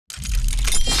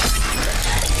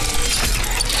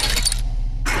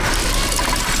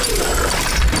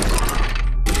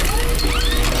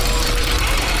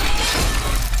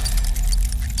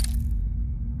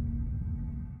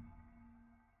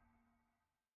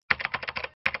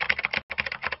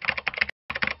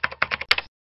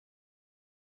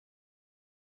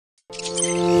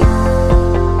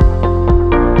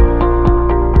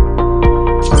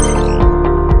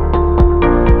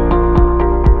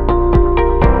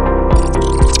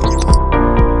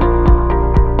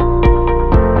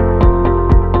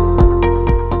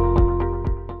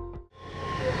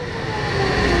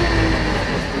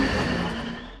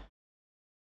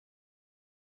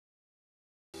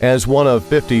As one of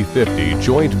 50/50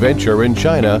 joint venture in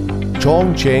China,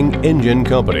 Chongqing Engine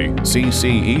Company,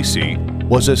 CCEC,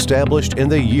 was established in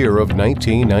the year of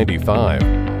 1995,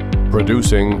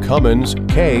 producing Cummins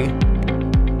K,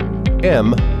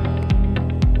 M,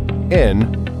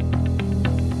 N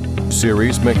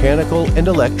series mechanical and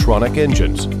electronic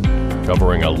engines,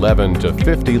 covering 11 to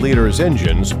 50 liters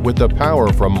engines with the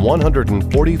power from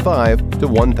 145 to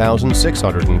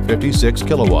 1,656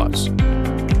 kilowatts.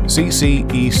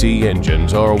 CCEC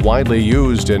engines are widely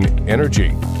used in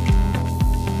energy,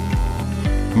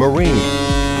 marine,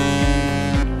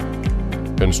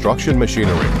 construction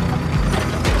machinery,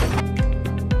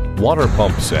 water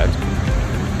pump set,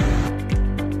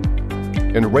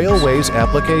 and railways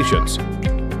applications.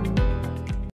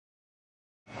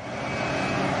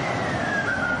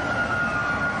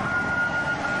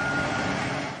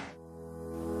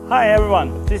 Hi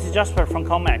everyone, this is Jasper from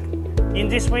ConMac. In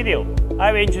this video,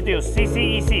 I will introduce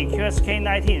CCEC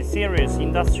QSK19 Series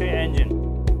Industrial Engine.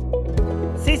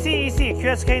 CCEC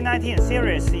QSK19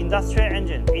 Series Industrial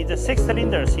Engine is a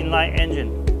 6-cylinder inline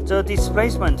engine. The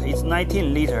displacement is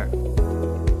 19 liters.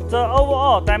 The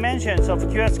overall dimensions of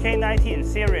QSK19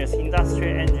 Series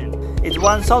Industrial Engine is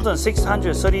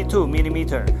 1,632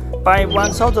 mm by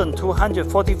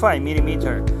 1,245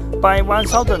 mm by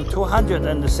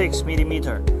 1,206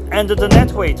 mm, and the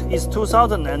net weight is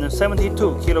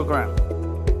 2,072 kg.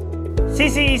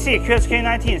 CCEC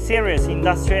QSK19 Series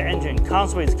Industrial Engine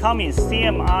comes with Cummins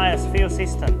CMRS fuel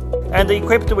system and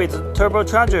equipped with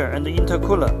turbocharger and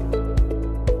intercooler.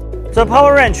 The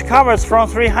power range covers from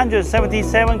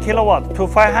 377 kW to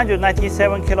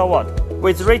 597 kW,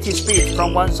 with rated speed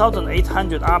from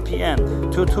 1,800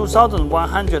 rpm to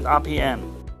 2,100 rpm.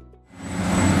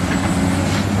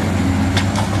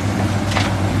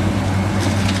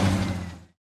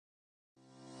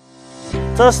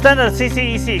 The standard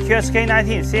CCEC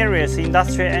QSK19 Series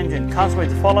Industrial Engine comes with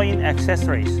the following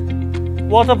accessories: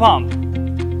 water pump,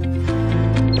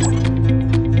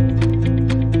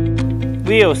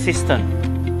 wheel system,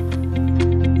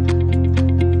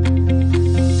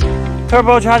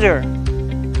 turbocharger,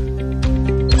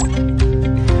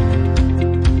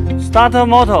 starter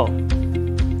motor,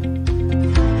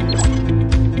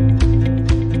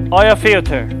 oil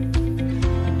filter,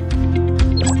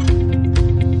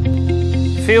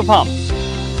 fuel pump,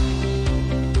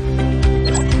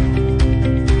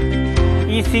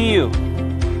 ECU,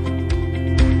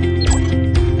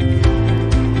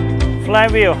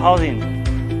 flywheel housing.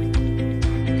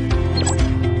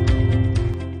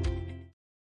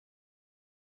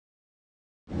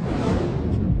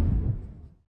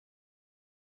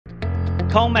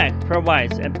 ConMac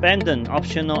provides abundant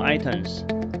optional items,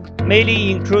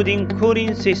 mainly including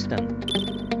cooling system,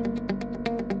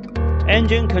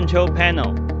 engine control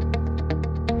panel,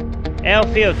 air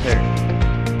filter,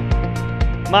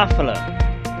 muffler,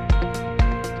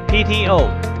 PTO,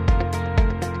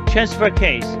 transfer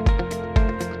case,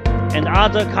 and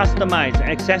other customized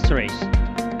accessories.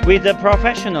 With a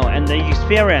professional and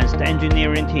experienced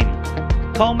engineering team,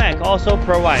 ConMac also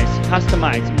provides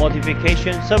customized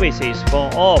modification services for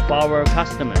all of our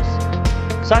customers,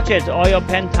 such as oil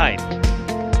pan type,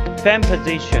 fan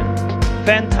position,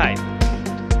 fan type,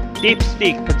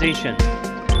 dipstick position,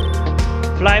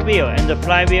 flywheel and the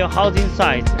flywheel housing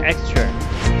size extra.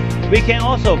 We can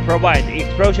also provide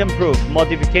explosion-proof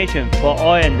modification for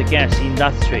oil and gas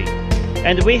industry,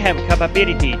 and we have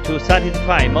capability to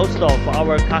satisfy most of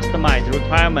our customized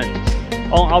requirements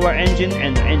on our engine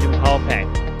and engine power pack.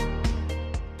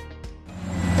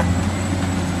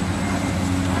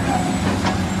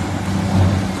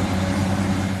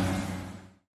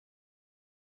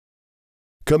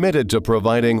 Committed to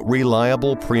providing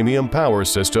reliable premium power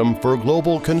system for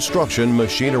global construction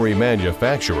machinery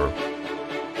manufacturer,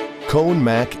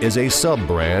 ConeMac is a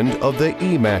sub-brand of the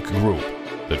EMAC Group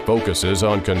that focuses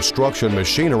on construction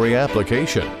machinery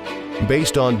application,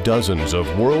 based on dozens of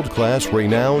world-class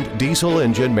renowned diesel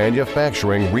engine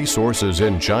manufacturing resources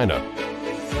in China,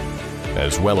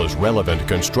 as well as relevant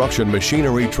construction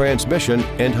machinery transmission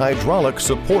and hydraulic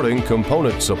supporting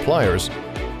component suppliers.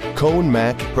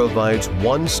 ConeMac provides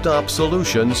one-stop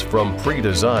solutions from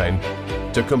pre-design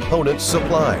to component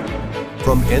supply,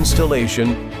 from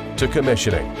installation to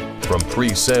commissioning, from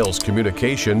pre-sales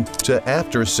communication to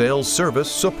after-sales service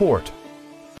support.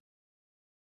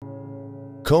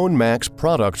 ConeMac's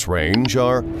products range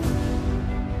are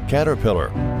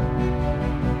Caterpillar,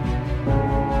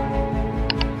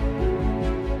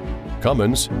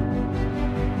 Cummins,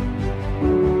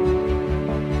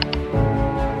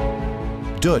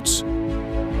 Dutz,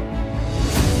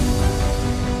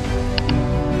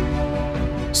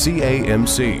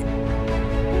 CAMC,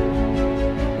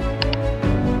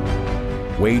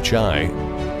 Weichai,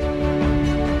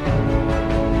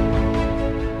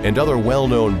 and other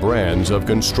well-known brands of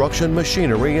construction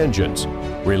machinery engines,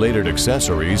 related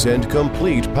accessories, and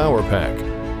complete power pack.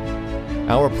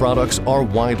 Our products are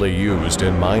widely used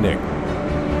in mining,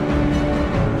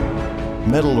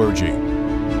 metallurgy,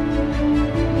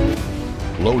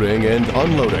 loading and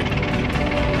unloading,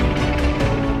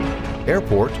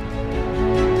 airport,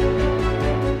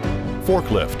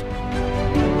 forklift,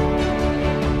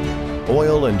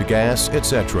 oil and gas,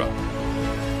 etc.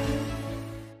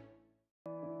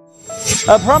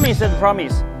 A promise is a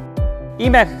promise.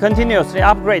 EMAC continuously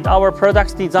upgrade our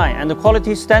products design and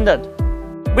quality standard.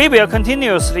 We will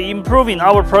continuously improving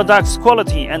our products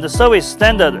quality and service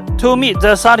standard to meet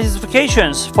the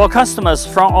satisfactions for customers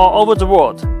from all over the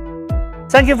world.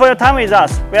 Thank you for your time with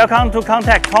us. Welcome to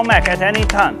contact ConMac at any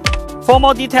time. For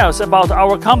more details about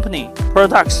our company,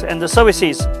 products, and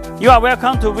services, you are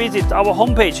welcome to visit our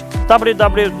homepage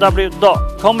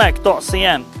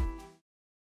www.conmac.cn.